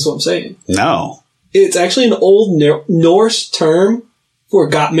got it, is what I'm saying. No. It's actually an old Norse term for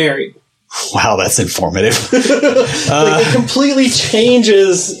got married. Wow, that's informative. It completely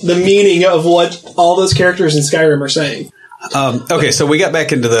changes the meaning of what all those characters in Skyrim are saying. Okay, so we got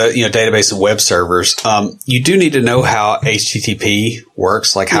back into the database and web servers. You do need to know how HTTP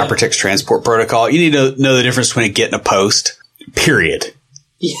works, like Hypertext Transport Protocol. You need to know the difference between a get and a post. Period.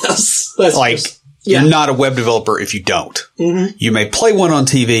 Yes, that's like you're not a web developer if you don't. Mm-hmm. You may play one on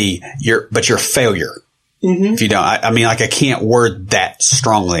TV, but you're a failure if you don't. I can't word that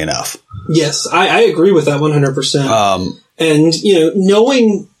strongly enough. Yes, I agree with that 100%. And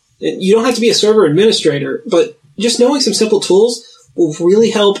knowing you don't have to be a server administrator, but just knowing some simple tools will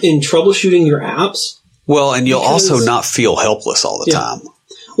really help in troubleshooting your apps. Well, and you'll also not feel helpless all the time.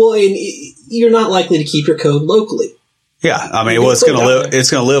 Well, and you're not likely to keep your code locally. Yeah, I mean, it's going to live.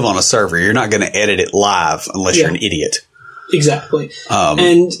 It's going to live on a server. You're not going to edit it live unless you're an idiot. Exactly.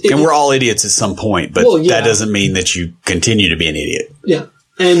 And we're all idiots at some point, but that doesn't mean that you continue to be an idiot. Yeah,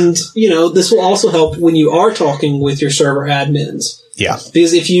 and this will also help when you are talking with your server admins. Yeah,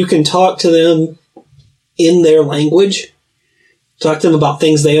 because if you can talk to them in their language, talk to them about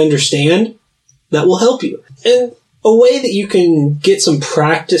things they understand, that will help you. And a way that you can get some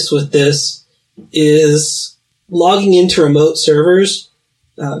practice with this is logging into remote servers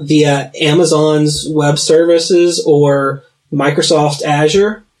via Amazon's web services or Microsoft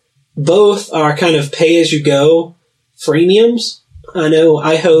Azure. Both are kind of pay-as-you-go freemiums. I know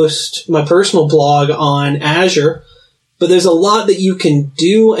I host my personal blog on Azure, but there's a lot that you can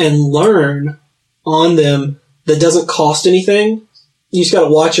do and learn on them that doesn't cost anything. You just got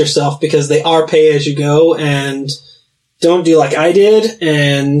to watch yourself because they are pay-as-you-go, and don't do like I did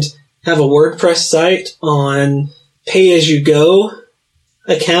and have a WordPress site on pay-as-you-go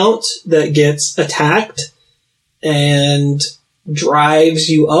account that gets attacked and drives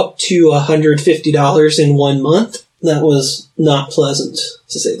you up to $150 in 1 month. That was not pleasant,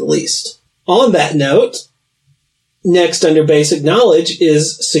 to say the least. On that note, next under basic knowledge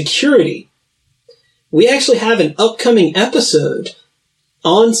is security. We actually have an upcoming episode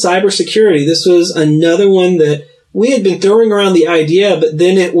on cybersecurity. This was another one that we had been throwing around the idea, but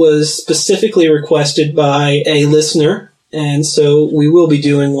then it was specifically requested by a listener, and so we will be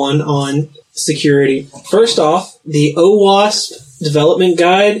doing one on security. First off, the OWASP development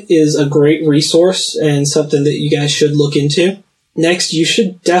guide is a great resource and something that you guys should look into. Next, you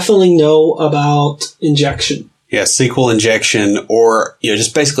should definitely know about injection. Yeah, SQL injection, or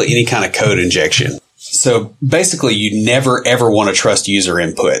just basically any kind of code injection. So basically, you never, ever want to trust user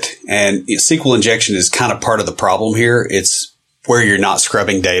input. And SQL injection is kind of part of the problem here. It's where you're not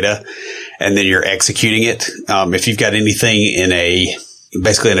scrubbing data and then you're executing it. If you've got anything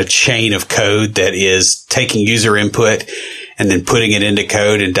basically in a chain of code that is taking user input and then putting it into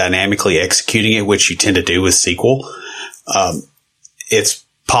code and dynamically executing it, which you tend to do with SQL, it's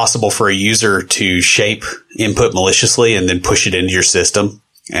possible for a user to shape input maliciously and then push it into your system.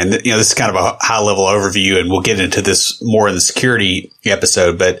 And, this is kind of a high level overview, and we'll get into this more in the security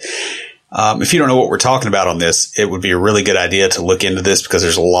episode. But if you don't know what we're talking about on this, it would be a really good idea to look into this because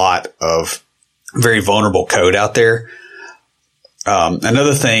there's a lot of very vulnerable code out there.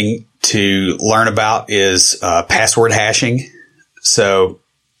 Another thing to learn about is password hashing. So,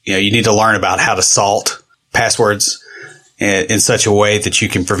 you need to learn about how to salt passwords in such a way that you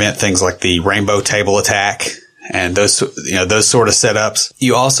can prevent things like the rainbow table attack and those sort of setups.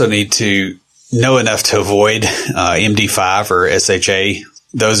 You also need to know enough to avoid MD5 or SHA.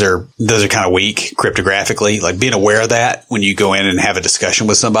 Those are kind of weak cryptographically. Like being aware of that when you go in and have a discussion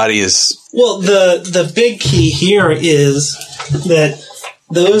with somebody is... Well, the big key here is that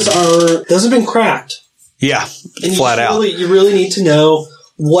those have been cracked. Yeah, and flat out. You really need to know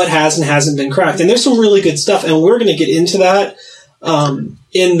what has and hasn't been cracked. And there's some really good stuff, and we're going to get into that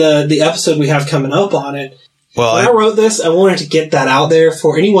in the episode we have coming up on it. Well, when I wrote this, I wanted to get that out there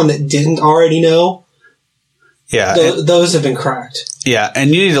for anyone that didn't already know. Yeah. Those have been cracked. Yeah, and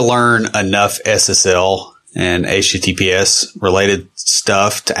you need to learn enough SSL and HTTPS related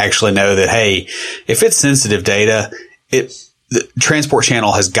stuff to actually know that, hey, if it's sensitive data, the transport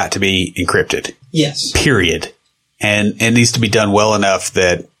channel has got to be encrypted. Yes. Period. And it needs to be done well enough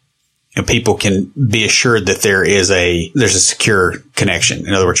that people can be assured that there's a secure connection.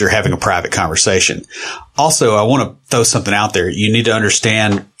 In other words, you're having a private conversation. Also, I want to throw something out there. You need to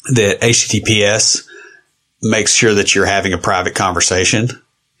understand that HTTPS makes sure that you're having a private conversation.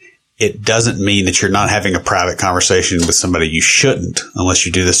 It doesn't mean that you're not having a private conversation with somebody you shouldn't unless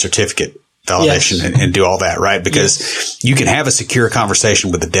you do the certificate validation and do all that, right? Because you can have a secure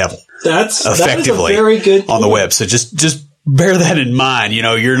conversation with the devil. That's effectively a very good on the web. So just bear that in mind.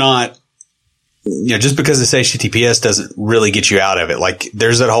 You're not, just because it's HTTPS doesn't really get you out of it. Like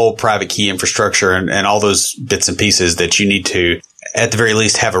there's that whole private key infrastructure and all those bits and pieces that you need to, at the very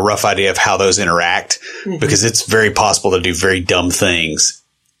least, have a rough idea of how those interact, because it's very possible to do very dumb things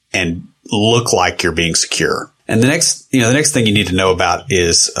and look like you're being secure. And the next thing you need to know about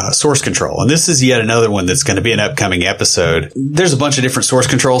is source control. And this is yet another one that's going to be an upcoming episode. There's a bunch of different source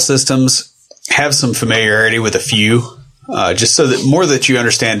control systems. Have some familiarity with a few, just so that you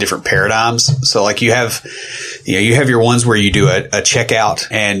understand different paradigms. So like you have your ones where you do a checkout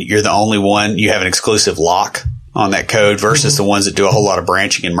and you're the only one, you have an exclusive lock on that code versus the ones that do a whole lot of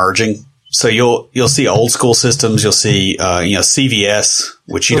branching and merging. So you'll see old school systems. You'll see, CVS,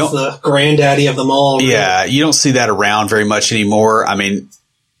 which you don't, the granddaddy of them all. Really. Yeah. You don't see that around very much anymore. I mean,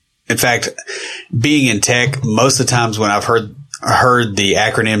 in fact, being in tech, most of the times when I've heard the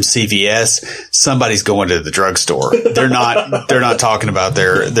acronym CVS, somebody's going to the drugstore. They're not talking about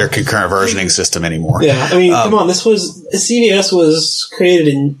their concurrent versioning system anymore. Yeah. I mean, come on. CVS was created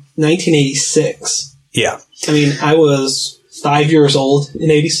in 1986. Yeah. I mean, I was 5 years old in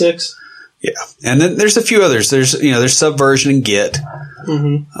 86. Yeah. And then there's a few others. There's Subversion and Git.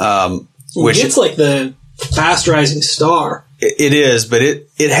 Which Git's like the fast rising star. It is, but it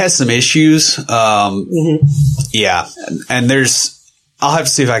has some issues. Yeah. And I'll have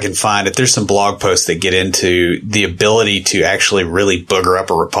to see if I can find it. There's some blog posts that get into the ability to actually really booger up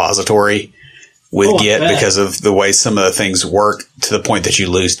a repository with Git because of the way some of the things work to the point that you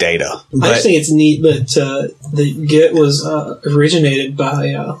lose data. I just think it's neat that the Git was originated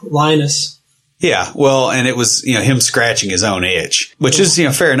by Linus. Yeah, well, and it was him scratching his own itch, which is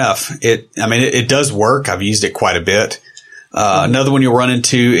fair enough. It does work. I've used it quite a bit. Another one you'll run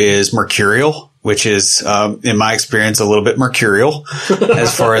into is Mercurial, which is in my experience a little bit mercurial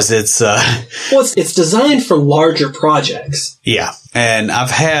as far as its. Well, it's designed for larger projects. Yeah, and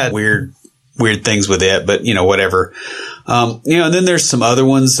I've had weird things with it, but whatever. And then there's some other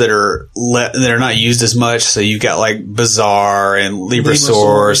ones that are not used as much. So you've got like Bazaar and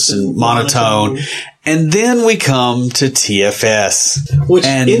LibreSource and Monotone. And then we come to TFS. Which,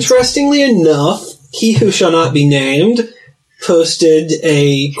 interestingly enough, he who shall not be named posted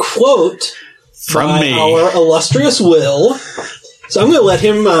a quote from me, our illustrious Will. So I'm going to let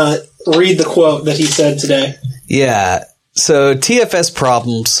him read the quote that he said today. Yeah. So TFS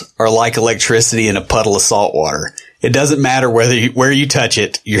problems are like electricity in a puddle of salt water. It doesn't matter where you touch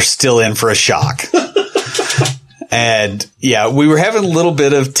it, you're still in for a shock. And yeah, we were having a little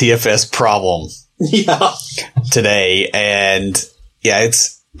bit of TFS problem today. And yeah,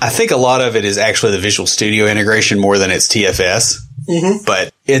 I think a lot of it is actually the Visual Studio integration more than it's TFS.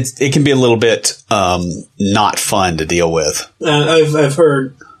 But it can be a little bit not fun to deal with. I've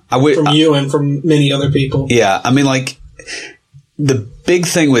heard from you and from many other people. Yeah, I mean, like, the big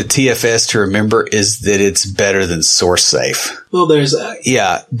thing with TFS to remember is that it's better than SourceSafe. Well, there's that.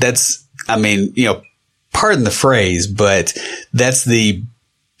 Yeah, pardon the phrase, but that's the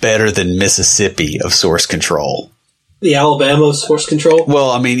better than Mississippi of source control. The Alabama of source control? Well,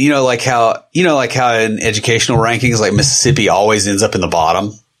 I mean, like how in educational rankings, like Mississippi always ends up in the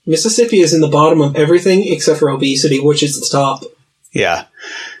bottom. Mississippi is in the bottom of everything except for obesity, which is the top. Yeah.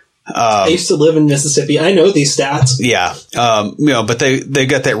 I used to live in Mississippi. I know these stats. Yeah. But they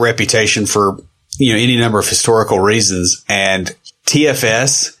got that reputation for any number of historical reasons. And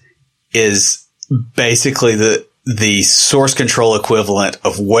TFS is basically the source control equivalent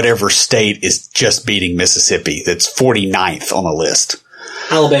of whatever state is just beating Mississippi. That's 49th on the list.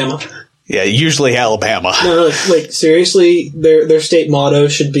 Alabama. Yeah, usually Alabama. No, like seriously, their state motto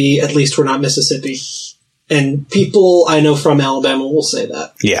should be, at least we're not Mississippi. And people I know from Alabama will say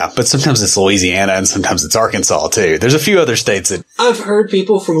that. Yeah, but sometimes it's Louisiana and sometimes it's Arkansas too. There's a few other states that... I've heard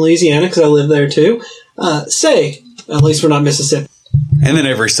people from Louisiana, because I live there too, say, at least we're not Mississippi. And then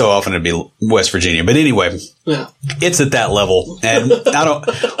every so often it'd be West Virginia. But anyway, yeah, it's at that level. And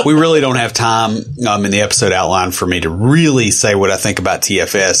we really don't have time in the episode outline for me to really say what I think about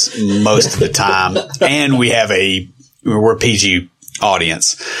TFS most of the time. And we're a PG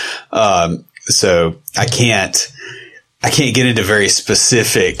audience. So I can't get into very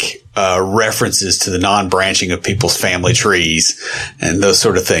specific references to the non-branching of people's family trees and those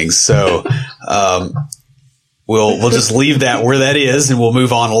sort of things. So we'll just leave that where that is, and we'll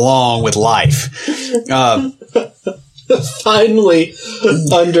move on along with life. Finally,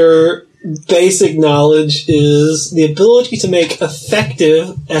 under basic knowledge is the ability to make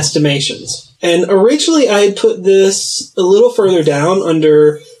effective estimations. And originally I had put this a little further down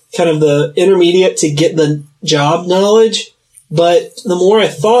under kind of the intermediate to get the job knowledge. But the more I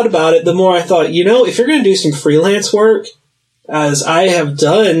thought about it, the more I thought, if you're going to do some freelance work, as I have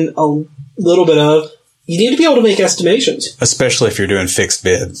done a little bit of, you need to be able to make estimations. Especially if you're doing fixed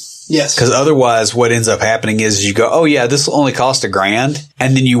bid. Yes. Because otherwise what ends up happening is you go, oh yeah, this will only cost $1,000.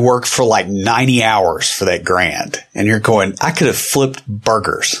 And then you work for like 90 hours for that $1,000. And you're going, I could have flipped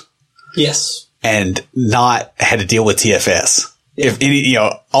burgers. Yes. And not had to deal with TFS. Yeah. If any,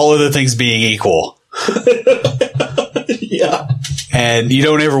 all other things being equal. Yeah. And you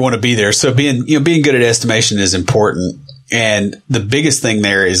don't ever want to be there. So being good at estimation is important. And the biggest thing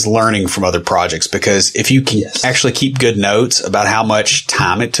there is learning from other projects, because if you can actually keep good notes about how much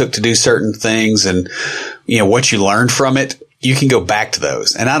time it took to do certain things and, what you learned from it, you can go back to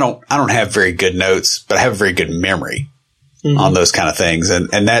those. And I don't have very good notes, but I have a very good memory on those kind of things. And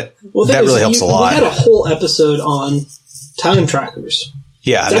that really helps a lot. We had a whole episode on time trackers.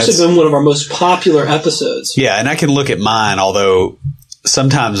 Yeah. It's actually been one of our most popular episodes. Yeah. And I can look at mine, although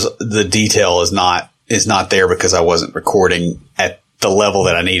sometimes the detail is not there because I wasn't recording at the level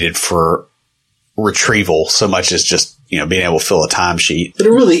that I needed for retrieval so much as just, being able to fill a timesheet. But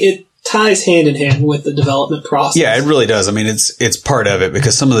it ties hand in hand with the development process. Yeah, it really does. I mean, it's part of it,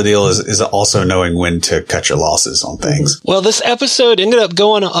 because some of the deal is also knowing when to cut your losses on things. Well, this episode ended up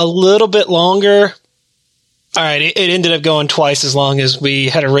going a little bit longer. All right, it ended up going twice as long as we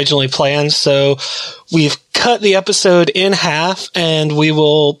had originally planned. So we've cut the episode in half, and we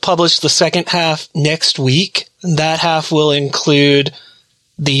will publish the second half next week. That half will include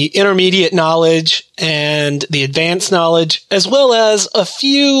the intermediate knowledge and the advanced knowledge, as well as a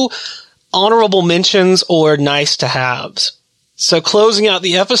few honorable mentions or nice to haves. So closing out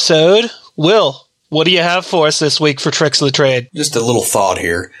the episode, Will, what do you have for us this week for Tricks of the Trade? Just a little thought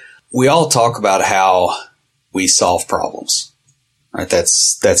here. We all talk about how we solve problems, right?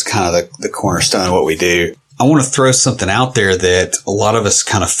 That's kind of the cornerstone of what we do. I want to throw something out there that a lot of us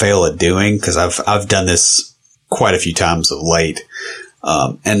kind of fail at doing, because I've done this quite a few times of late.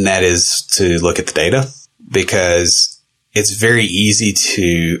 And that is to look at the data, because it's very easy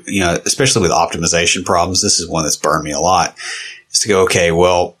to, especially with optimization problems. This is one that's burned me a lot, is to go, okay,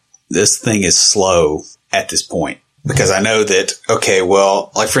 well, this thing is slow at this point, because I know that, okay,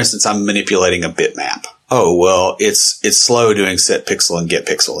 well, like for instance, I'm manipulating a bitmap. Oh, well, it's slow doing set pixel and get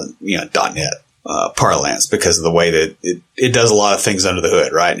pixel and, .NET, parlance, because of the way that it does a lot of things under the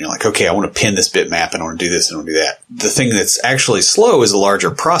hood, right? And you're like, okay, I want to pin this bitmap and I want to do this and I want to do that. The thing that's actually slow is a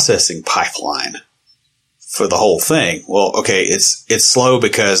larger processing pipeline for the whole thing. Well, okay, it's slow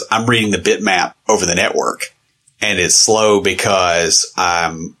because I'm reading the bitmap over the network, and it's slow because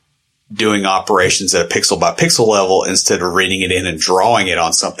I'm doing operations at a pixel by pixel level instead of reading it in and drawing it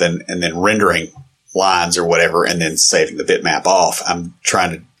on something and then rendering lines or whatever and then saving the bitmap off. I'm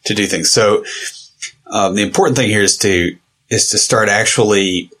trying to do things. So the important thing here is to start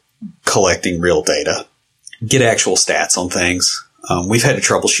actually collecting real data, get actual stats on things. We've had to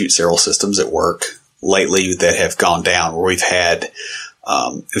troubleshoot several systems at work lately that have gone down, where we've had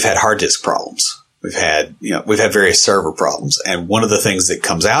hard disk problems. We've had various server problems. And one of the things that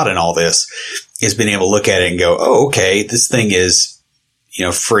comes out in all this is being able to look at it and go, oh, okay, this thing is,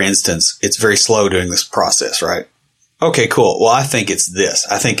 for instance, it's very slow doing this process, right? Okay, cool. Well, I think it's this.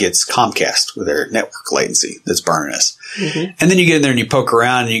 I think it's Comcast with their network latency that's burning us. Mm-hmm. And then you get in there and you poke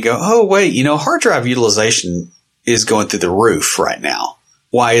around and you go, oh, wait, hard drive utilization is going through the roof right now.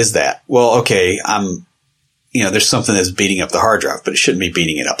 Why is that? Well, okay, there's something that's beating up the hard drive, but it shouldn't be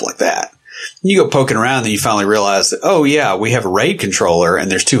beating it up like that. You go poking around and you finally realize that, oh yeah, we have a RAID controller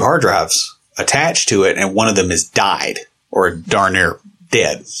and there's 2 hard drives attached to it and one of them is died or darn near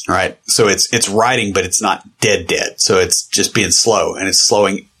dead, right? So it's writing, but it's not dead. So it's just being slow and it's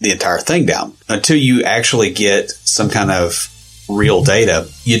slowing the entire thing down. Until you actually get some kind of real data,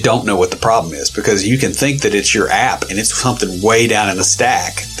 you don't know what the problem is, because you can think that it's your app and it's something way down in the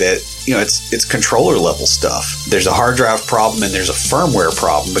stack that, it's controller level stuff. There's a hard drive problem and there's a firmware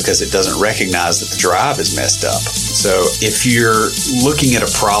problem because it doesn't recognize that the drive is messed up. So if you're looking at a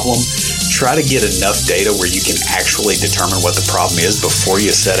problem, try to get enough data where you can actually determine what the problem is before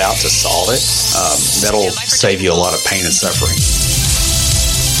you set out to solve it. That'll save you a lot of pain and suffering.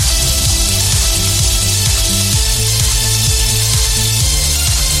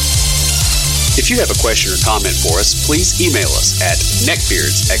 If you have a question or comment for us, please email us at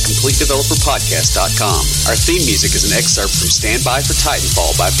neckbeards@completedeveloperpodcast.com. Our theme music is an excerpt from Stand By for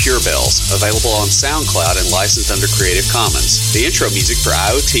Titanfall by Pure Bells, available on SoundCloud and licensed under Creative Commons. The intro music for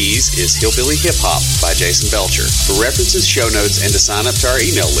IoTs is Hillbilly Hip Hop by Jason Belcher. For references, show notes, and to sign up to our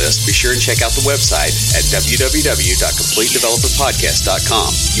email list, be sure and check out the website at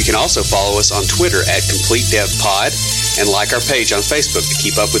www.completedeveloperpodcast.com. You can also follow us on Twitter at CompleteDevPod and like our page on Facebook to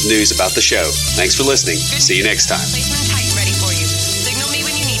keep up with news about the show. Thanks for listening. See you next time.